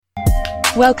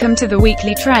Welcome to The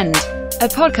Weekly Trend, a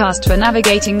podcast for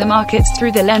navigating the markets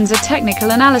through the lens of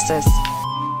technical analysis.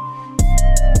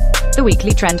 The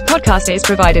Weekly Trend podcast is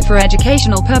provided for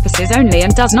educational purposes only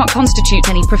and does not constitute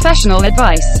any professional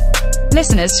advice.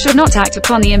 Listeners should not act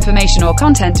upon the information or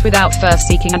content without first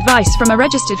seeking advice from a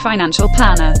registered financial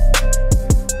planner.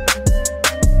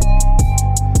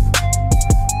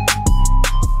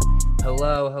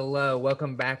 Hello.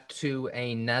 Welcome back to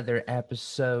another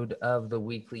episode of The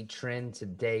Weekly Trend.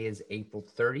 Today is April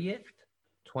 30th,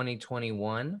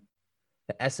 2021.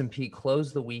 The S&P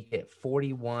closed the week at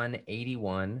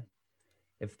 4181.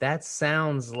 If that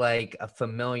sounds like a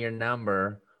familiar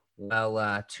number,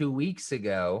 well, 2 weeks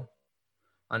ago,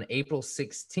 on April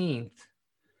 16th,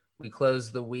 we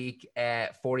closed the week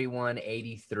at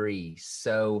 4183.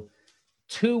 So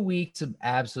 2 weeks of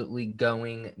absolutely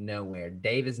going nowhere.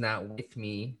 Dave is not with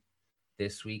me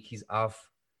this week. He's off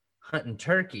hunting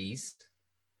turkeys.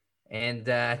 And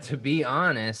to be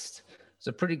honest, it's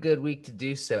a pretty good week to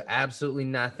do so. Absolutely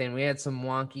nothing. We had some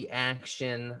wonky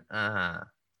action.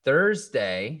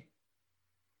 Thursday,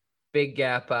 big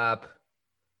gap up,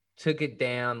 took it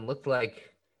down, looked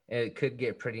like it could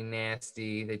get pretty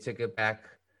nasty. They took it back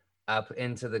up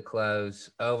into the close.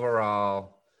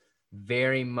 Overall,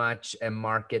 very much a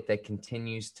market that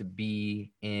continues to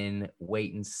be in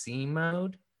wait and see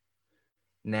mode.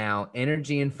 Now,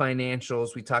 energy and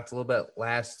financials, we talked a little bit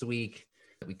last week.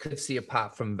 We could see a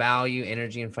pop from value.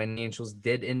 Energy and financials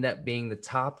did end up being the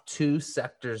top two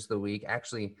sectors of the week.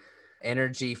 Actually,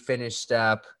 energy finished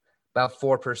up about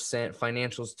 4%,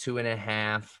 financials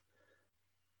 2.5%,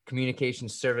 communication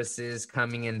services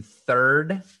coming in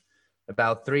third,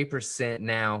 about 3%.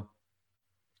 Now,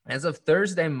 as of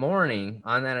Thursday morning,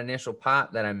 on that initial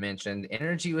pop that I mentioned,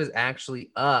 energy was actually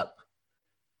up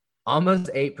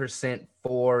almost 8%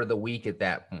 for the week at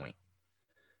that point.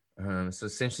 So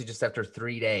essentially just after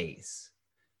 3 days,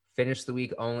 finished the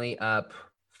week only up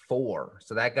 4.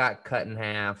 So that got cut in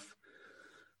half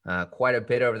quite a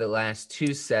bit over the last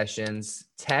two sessions.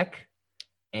 Tech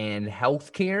and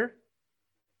healthcare,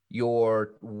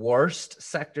 your worst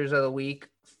sectors of the week,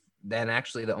 then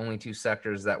actually the only two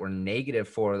sectors that were negative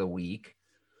for the week.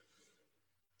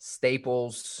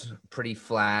 Staples, pretty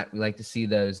flat. We like to see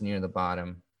those near the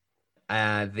bottom.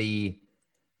 The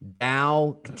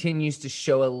Dow continues to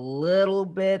show a little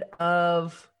bit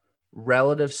of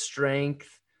relative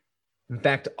strength. In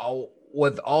fact,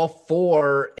 with all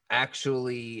four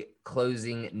actually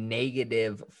closing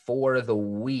negative for the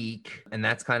week. And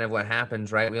that's kind of what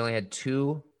happens, right? We only had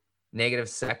two negative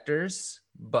sectors,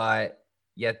 but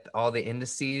yet all the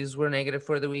indices were negative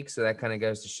for the week. So that kind of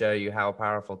goes to show you how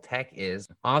powerful tech is.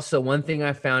 Also, one thing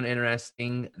I found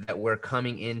interesting that we're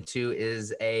coming into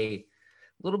is a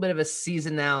little bit of a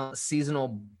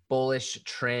seasonal bullish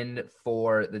trend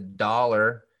for the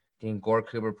dollar. I think Gore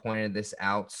Cooper pointed this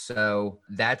out. So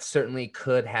that certainly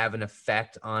could have an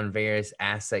effect on various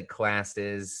asset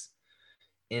classes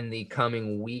in the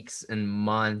coming weeks and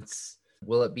months.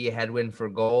 Will it be a headwind for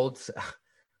gold?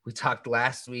 We talked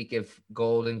last week if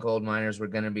gold and gold miners were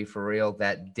going to be for real.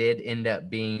 That did end up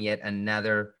being yet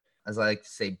another, as I like to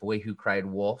say, boy who cried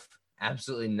wolf.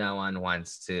 Absolutely no one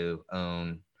wants to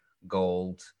own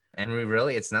gold. And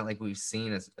it's not like we've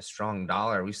seen a strong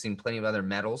dollar. We've seen plenty of other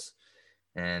metals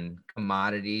and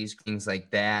commodities, things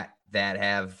like that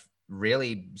have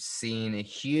really seen a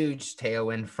huge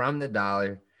tailwind from the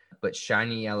dollar. But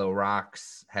shiny yellow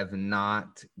rocks have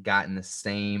not gotten the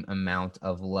same amount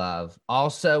of love.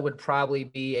 Also would probably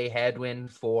be a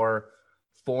headwind for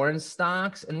foreign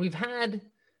stocks. And we've had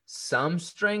some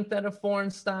strength out of foreign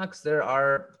stocks. There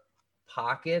are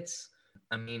pockets.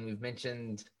 I mean, we've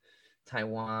mentioned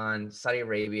Taiwan. Saudi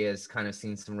Arabia has kind of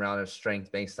seen some relative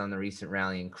strength based on the recent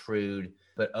rally in crude.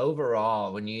 But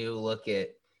overall, when you look at,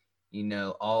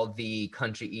 all the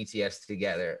country ETFs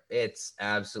together, it's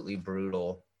absolutely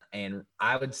brutal. And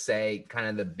I would say kind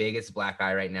of the biggest black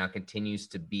eye right now continues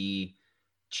to be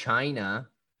China.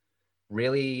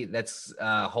 Really, that's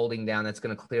holding down. That's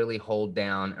going to clearly hold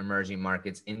down emerging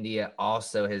markets. India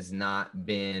also has not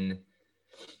been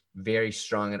very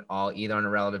strong at all, either on a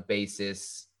relative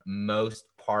basis. Most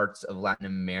parts of Latin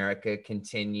America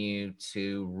continue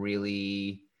to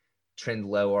really trend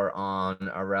lower on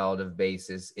a relative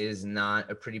basis. It is not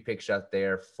a pretty picture out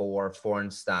there for foreign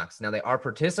stocks. Now, they are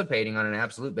participating on an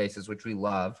absolute basis, which we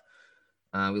love.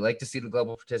 We like to see the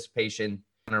global participation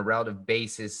on a relative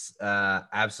basis.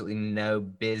 Absolutely no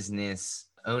business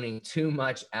owning too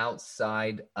much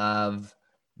outside of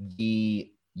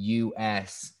the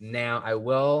U.S. Now, I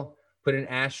will put an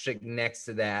asterisk next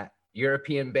to that.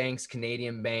 European banks,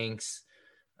 Canadian banks,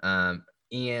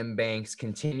 EM banks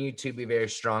continue to be very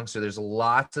strong. So there's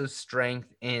lots of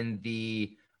strength in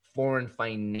the foreign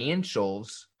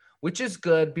financials, which is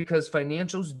good because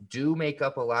financials do make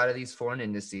up a lot of these foreign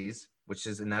indices,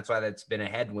 and that's why that's been a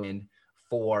headwind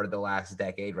for the last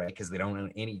decade, right? Because they don't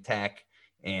own any tech,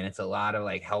 and it's a lot of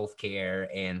like healthcare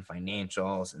and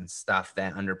financials and stuff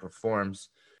that underperforms.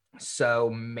 So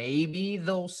maybe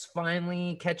they'll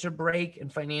finally catch a break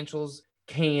and financials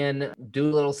can do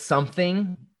a little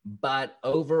something. But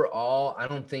overall, I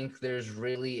don't think there's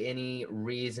really any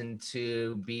reason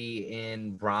to be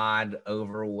in broad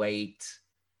overweight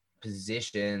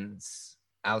positions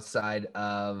outside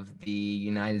of the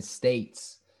United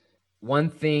States. One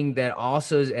thing that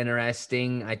also is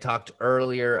interesting, I talked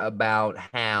earlier about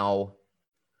how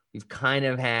we've kind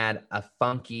of had a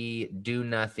funky do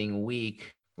nothing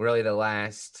week, really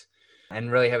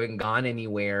and really haven't gone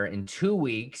anywhere in 2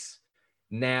 weeks.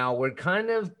 Now we're kind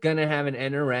of going to have an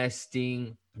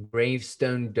interesting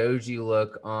gravestone doji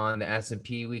look on the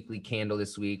S&P weekly candle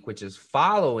this week, which is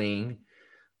following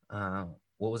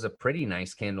what was a pretty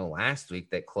nice candle last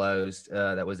week that closed.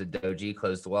 That was a doji,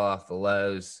 closed well off the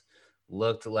lows.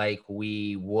 Looked like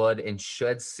we would and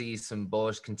should see some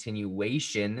bullish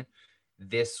continuation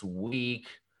this week,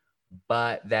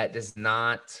 but that does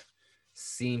not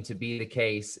seem to be the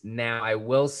case. Now, I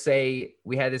will say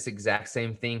we had this exact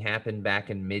same thing happen back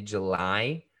in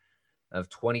mid-July of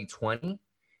 2020,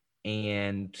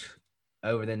 and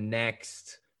over the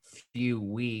next few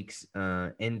weeks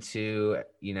into,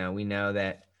 we know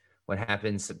that what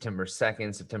happened September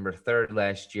 2nd, September 3rd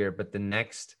last year, but the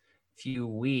next few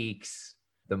weeks,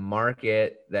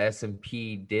 the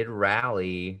S&P did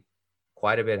rally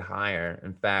quite a bit higher.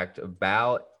 In fact,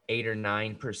 about 8 or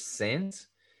 9%.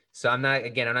 So I'm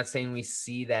not saying we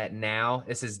see that now.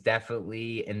 This is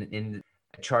definitely in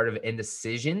a chart of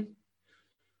indecision.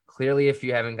 Clearly, if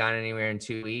you haven't gone anywhere in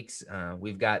 2 weeks,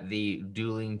 we've got the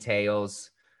dueling tails,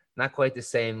 not quite the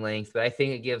same length, but I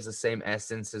think it gives the same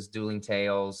essence as dueling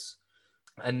tails.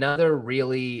 Another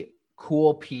really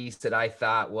cool piece that I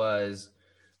thought was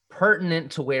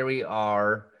pertinent to where we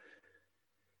are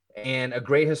and a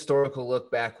great historical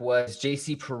look back was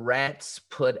JC Peretz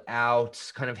put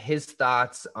out kind of his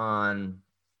thoughts on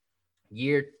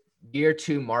year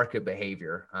 2 market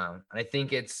behavior. And I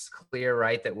think it's clear,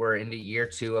 right, that we're into year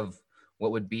 2 of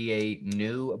what would be a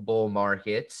new bull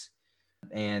market.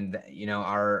 And,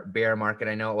 our bear market,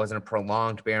 I know it wasn't a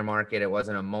prolonged bear market. It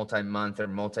wasn't a multi-month or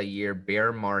multi-year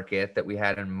bear market that we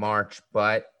had in March.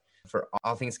 But for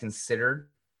all things considered,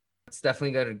 it's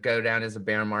definitely going to go down as a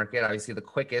bear market. Obviously the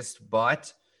quickest,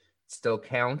 but it still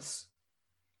counts.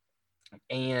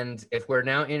 And if we're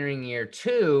now entering year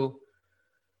 2,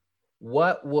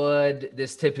 what would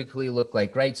this typically look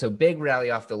like, right? So big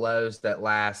rally off the lows that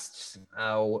lasts,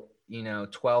 12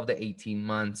 to 18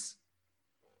 months.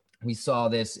 We saw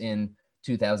this in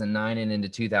 2009 and into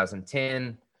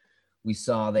 2010. We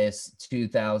saw this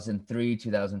 2003,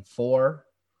 2004.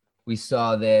 We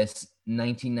saw this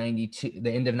 1992, the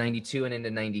end of 92 and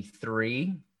into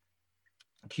 93,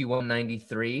 Q1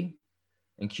 93,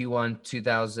 and Q1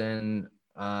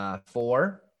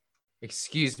 2004.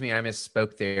 Excuse me, I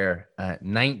misspoke there.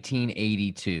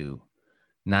 1982,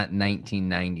 not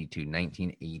 1992,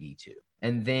 1982.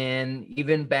 And then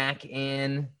even back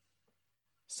in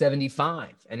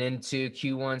 75 and into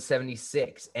Q1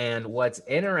 76. And what's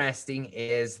interesting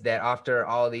is that after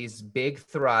all these big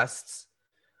thrusts,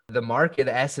 the market,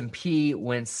 the S&P,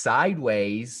 went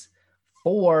sideways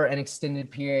for an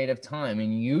extended period of time.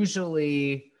 And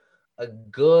usually a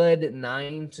good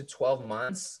 9 to 12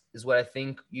 months is what I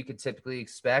think you could typically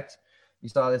expect. You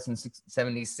saw this in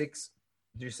 76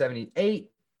 through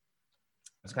 78.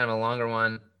 It's kind of a longer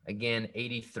one. Again,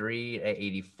 83 to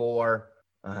 84,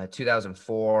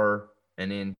 2004,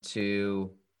 and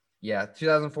into,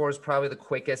 2004 is probably the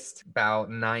quickest, about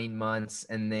 9 months.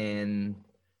 And then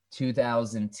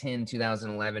 2010,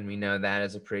 2011, we know that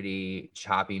is a pretty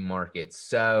choppy market.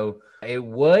 So it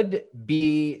would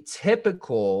be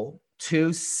typical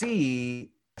to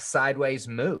see a sideways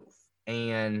move.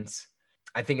 And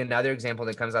I think another example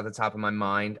that comes off the top of my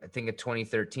mind, I think of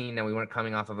 2013. Now we weren't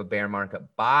coming off of a bear market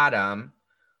bottom,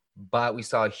 but we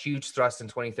saw a huge thrust in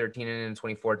 2013 and in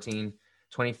 2014,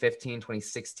 2015,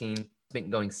 2016, been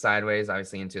going sideways,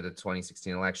 obviously into the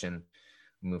 2016 election,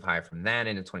 move higher from that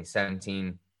into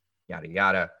 2017. Yada,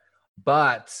 yada.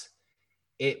 But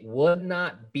it would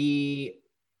not be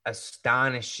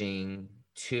astonishing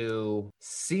to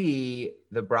see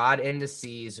the broad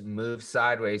indices move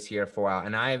sideways here for a while.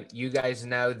 And you guys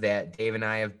know that Dave and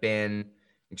I have been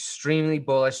extremely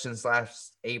bullish since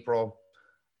last April.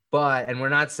 And we're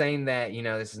not saying that,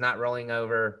 this is not rolling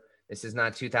over. This is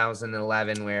not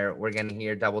 2011 where we're going to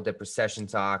hear double dip recession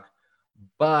talk.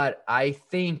 But I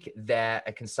think that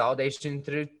a consolidation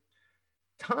through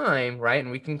time, right?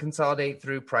 And we can consolidate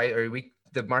through price, or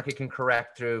the market can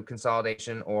correct through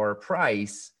consolidation or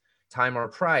price, time or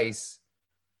price.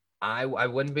 I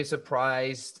wouldn't be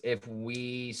surprised if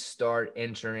we start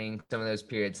entering some of those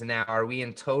periods. Now, are we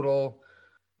in total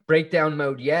breakdown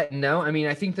mode yet? No. I mean,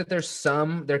 I think that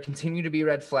there continue to be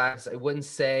red flags. I wouldn't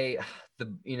say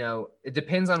it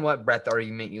depends on what breadth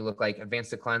argument you look like.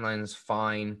 Advanced decline line is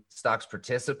fine. Stocks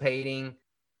participating.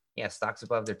 Yeah, stocks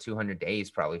above their 200 days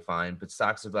probably fine, but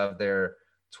stocks above their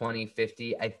 20,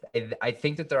 50. I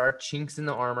think that there are chinks in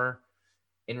the armor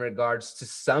in regards to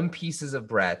some pieces of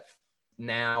breadth.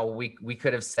 Now, we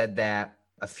could have said that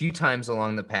a few times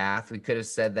along the path. We could have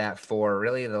said that for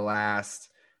really the last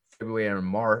February or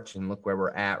March, and look where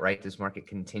we're at, right? This market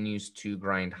continues to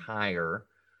grind higher.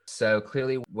 So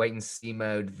clearly wait and see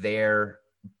mode there,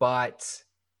 but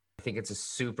I think it's a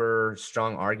super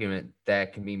strong argument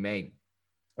that can be made.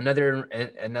 Another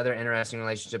interesting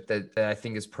relationship that I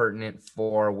think is pertinent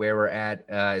for where we're at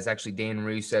is actually Dan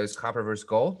Russo's copper versus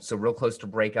gold. So real close to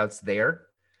breakouts there.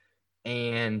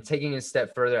 And taking a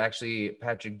step further, actually,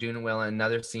 Patrick Dunaway,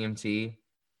 another CMT,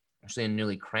 actually a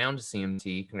newly crowned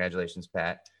CMT, congratulations,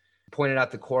 Pat, pointed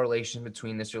out the correlation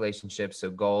between this relationship.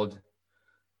 So copper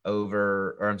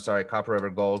over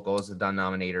gold. Gold is the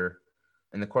denominator,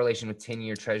 and the correlation with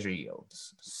 10-year treasury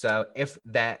yields. So if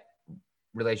that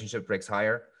relationship breaks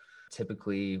higher,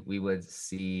 typically we would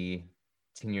see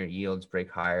 10-year yields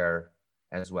break higher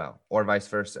as well, or vice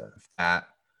versa. If that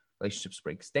relationship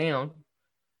breaks down,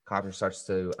 copper starts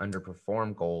to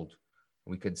underperform gold,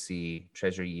 we could see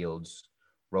treasury yields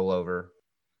roll over.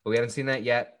 But we haven't seen that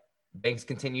yet. Banks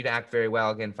continue to act very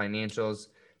well. Again, financials.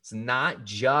 It's not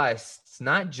just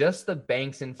the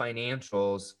banks and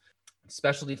financials,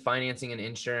 specialty financing and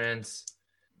insurance,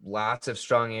 lots of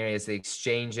strong areas, the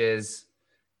exchanges,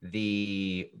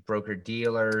 the broker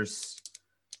dealers,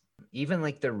 even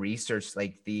like the research,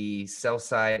 like the sell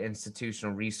side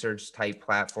institutional research type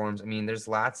platforms. I mean, there's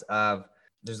lots of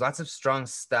strong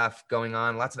stuff going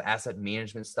on. Lots of asset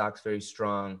management stocks, very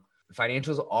strong.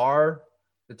 Financials are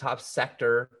the top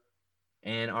sector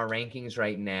in our rankings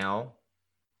right now,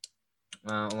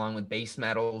 along with base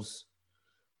metals,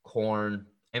 corn,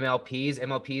 MLPs.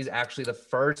 MLP is actually the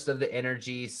first of the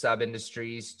energy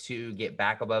sub-industries to get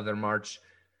back above their March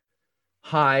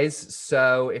highs.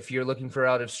 So if you're looking for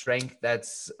relative strength,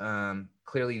 that's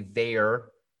clearly there.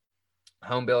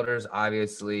 Home builders,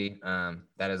 obviously,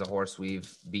 that is a horse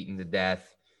we've beaten to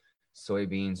death.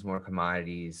 Soybeans, more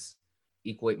commodities,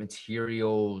 equal weight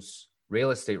materials,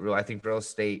 real estate. I think real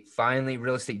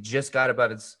estate just got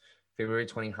above its February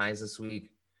 20 highs this week.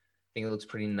 I think it looks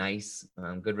pretty nice.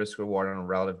 Good risk reward on a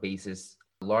relative basis.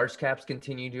 Large caps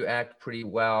continue to act pretty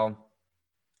well.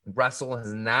 Russell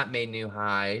has not made new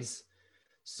highs,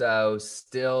 so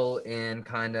still in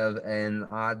kind of an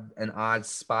odd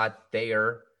spot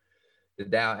there. The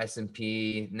Dow,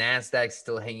 S&P, NASDAQ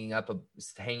still hanging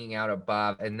out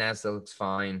above, and NASDAQ looks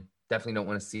fine. Definitely don't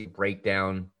want to see a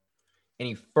breakdown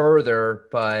any further,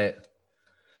 but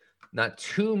not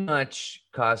too much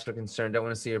cause for concern. Don't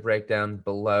want to see a breakdown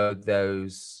below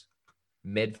those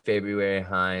mid-February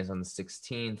highs on the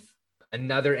 16th.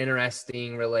 Another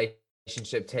interesting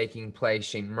relationship taking place.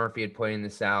 Shane Murphy had pointed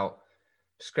this out.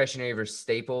 Discretionary versus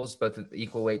staples, both the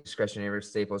equal weight discretionary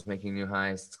versus staples making new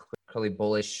highs. It's clearly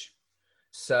bullish.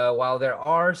 So while there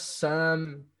are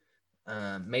some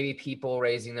maybe people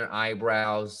raising their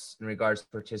eyebrows in regards to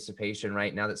participation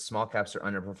right now that small caps are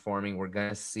underperforming, we're going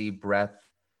to see breadth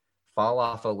fall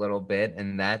off a little bit,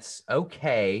 and that's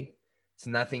okay. It's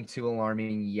nothing too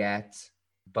alarming yet,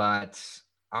 but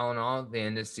all in all,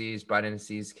 the broad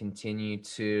indices continue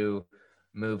to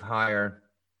move higher.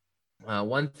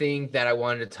 One thing that I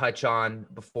wanted to touch on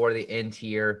before the end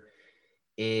here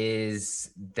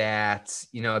is that,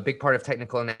 a big part of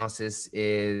technical analysis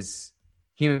is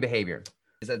human behavior.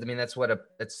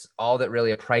 That's all that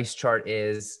really a price chart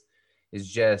is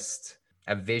just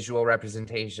a visual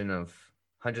representation of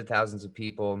hundreds of thousands of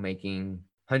people making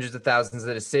hundreds of thousands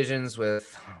of decisions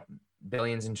with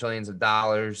billions and trillions of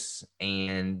dollars,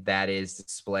 and that is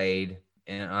displayed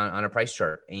on a price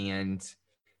chart. And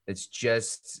it's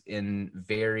just, in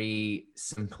very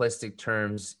simplistic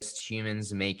terms,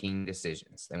 humans making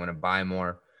decisions. They want to buy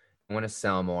more, they want to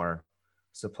sell more,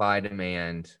 supply,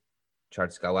 demand,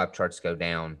 charts go up, charts go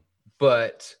down.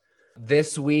 But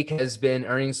this week has been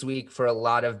earnings week for a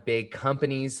lot of big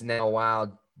companies. Now,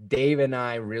 while Dave and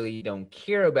I really don't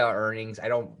care about earnings, I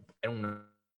don't know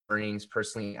earnings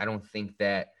personally. I don't think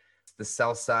that the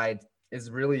sell side is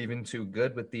really even too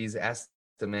good with these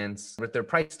estimates, with their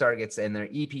price targets and their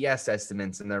EPS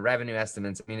estimates and their revenue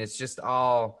estimates. I mean, it's just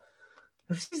all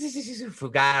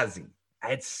fugazi.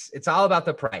 It's all about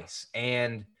the price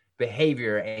and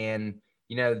behavior. And,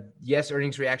 yes,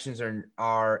 earnings reactions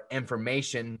are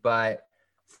information, but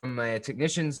from a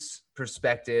technician's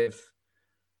perspective,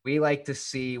 we like to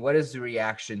see what is the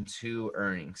reaction to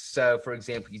earnings. So, for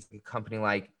example, you take a company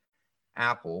like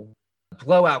Apple,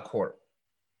 blowout quarter.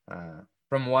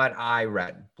 From what I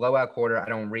read, blowout quarter. I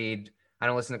don't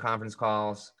listen to conference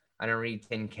calls. I don't read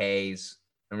 10Ks.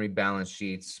 I don't read balance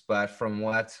sheets. But from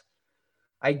what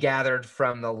I gathered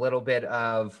from the little bit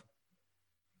of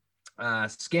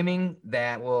skimming you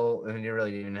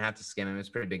really didn't even have to skim it. It was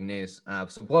pretty big news.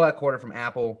 So blowout quarter from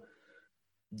Apple.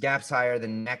 Gaps higher the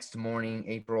next morning,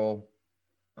 April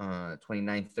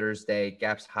 29th, Thursday.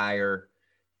 Gaps higher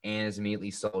and is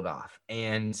immediately sold off.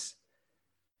 And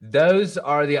those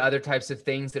are the other types of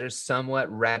things that are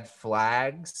somewhat red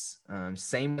flags.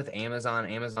 Same with Amazon.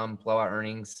 Amazon blowout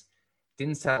earnings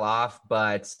didn't sell off,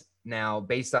 but now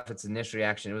based off its initial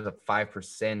reaction, it was up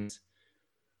 5%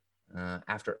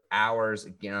 after hours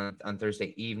again on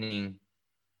Thursday evening.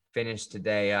 Finished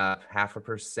today up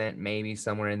 0.5%, maybe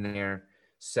somewhere in there.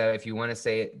 So if you want to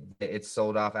say it's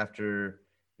sold off after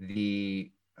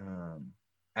the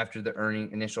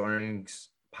initial earnings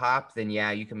pop, then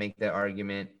yeah, you can make that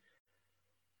argument.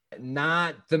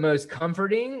 Not the most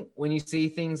comforting when you see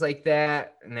things like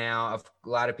that. Now, a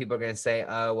lot of people are going to say,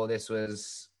 "Oh, well, this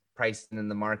was priced in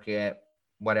the market."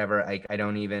 Whatever. I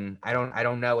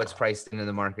don't know what's priced into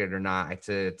the market or not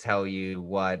to tell you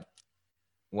what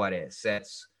is.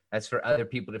 That's for other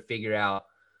people to figure out.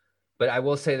 But I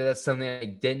will say that that's something I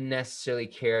didn't necessarily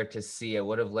care to see. I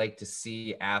would have liked to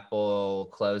see Apple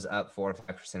close up 4 or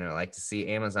 5%. I'd like to see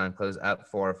Amazon close up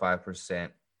 4 or 5%.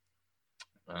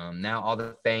 Now all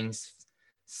the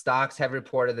stocks have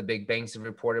reported, the big banks have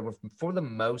reported. For the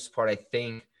most part, I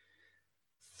think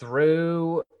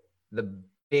through the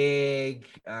big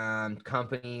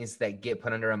companies that get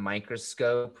put under a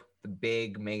microscope, the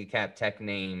big mega cap tech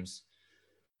names.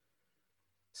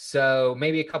 So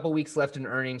maybe a couple weeks left in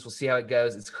earnings. We'll see how it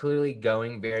goes. It's clearly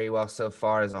going very well so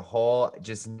far as a whole.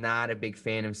 Just not a big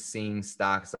fan of seeing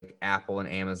stocks like Apple and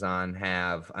Amazon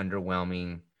have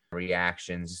underwhelming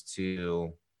reactions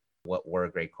to what were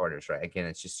great quarters, right? Again,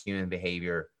 it's just human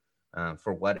behavior.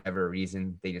 For whatever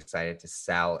reason, they decided to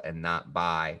sell and not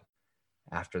buy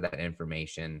after that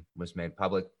information was made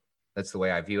public. That's the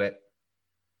way I view it.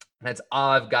 That's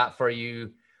all I've got for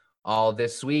you all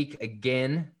this week.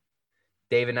 Again,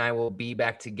 Dave and I will be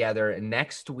back together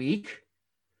next week.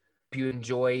 Hope you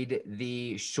enjoyed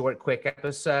the short, quick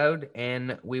episode,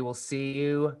 and we will see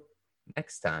you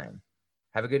next time.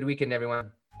 Have a good weekend,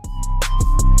 everyone.